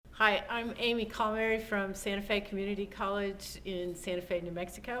Hi, I'm Amy Calmary from Santa Fe Community College in Santa Fe, New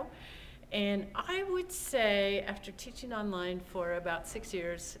Mexico. And I would say, after teaching online for about 6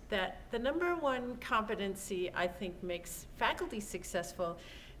 years, that the number one competency I think makes faculty successful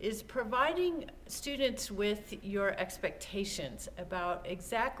is providing students with your expectations about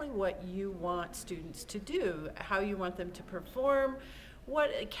exactly what you want students to do, how you want them to perform, what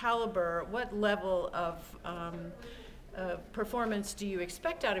caliber, what level of performance do you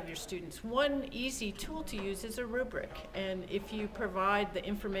expect out of your students. One easy tool to use is a rubric, and if you provide the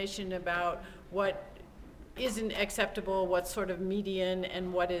information about what isn't acceptable, what's sort of median,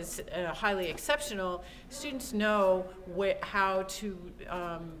 and what is highly exceptional, students know how to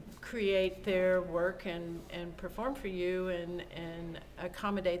create their work and perform for you and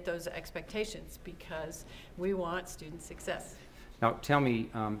accommodate those expectations, because we want student success. Now, tell me,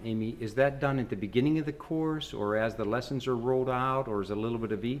 Amy, is that done at the beginning of the course, or as the lessons are rolled out, or is it a little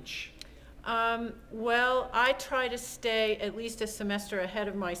bit of each? Well, I try to stay at least a semester ahead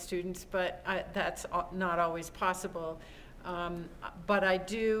of my students, but that's not always possible. But I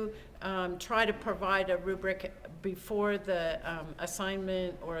do try to provide a rubric before the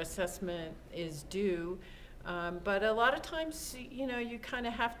assignment or assessment is due. But a lot of times, you kind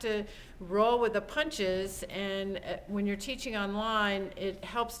of have to roll with the punches, and when you're teaching online, it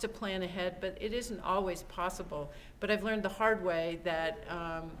helps to plan ahead, but it isn't always possible. But I've learned the hard way that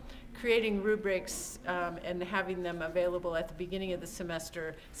creating rubrics and having them available at the beginning of the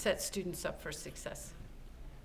semester sets students up for success.